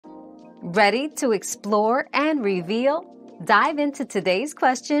Ready to explore and reveal? Dive into today's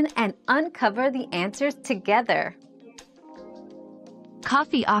question and uncover the answers together.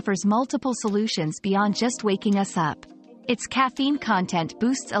 Coffee offers multiple solutions beyond just waking us up. Its caffeine content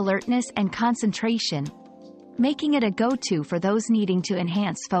boosts alertness and concentration, making it a go-to for those needing to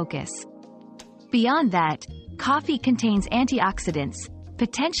enhance focus. Beyond that, coffee contains antioxidants,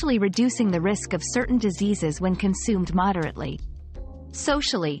 potentially reducing the risk of certain diseases when consumed moderately.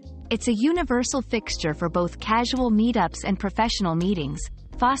 Socially, it's a universal fixture for both casual meetups and professional meetings,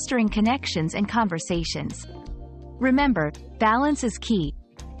 fostering connections and conversations. Remember, balance is key.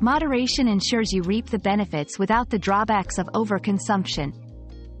 Moderation ensures you reap the benefits without the drawbacks of overconsumption.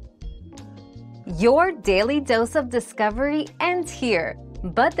 Your daily dose of discovery ends here,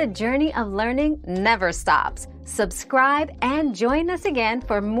 but the journey of learning never stops. Subscribe and join us again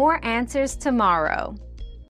for more answers tomorrow.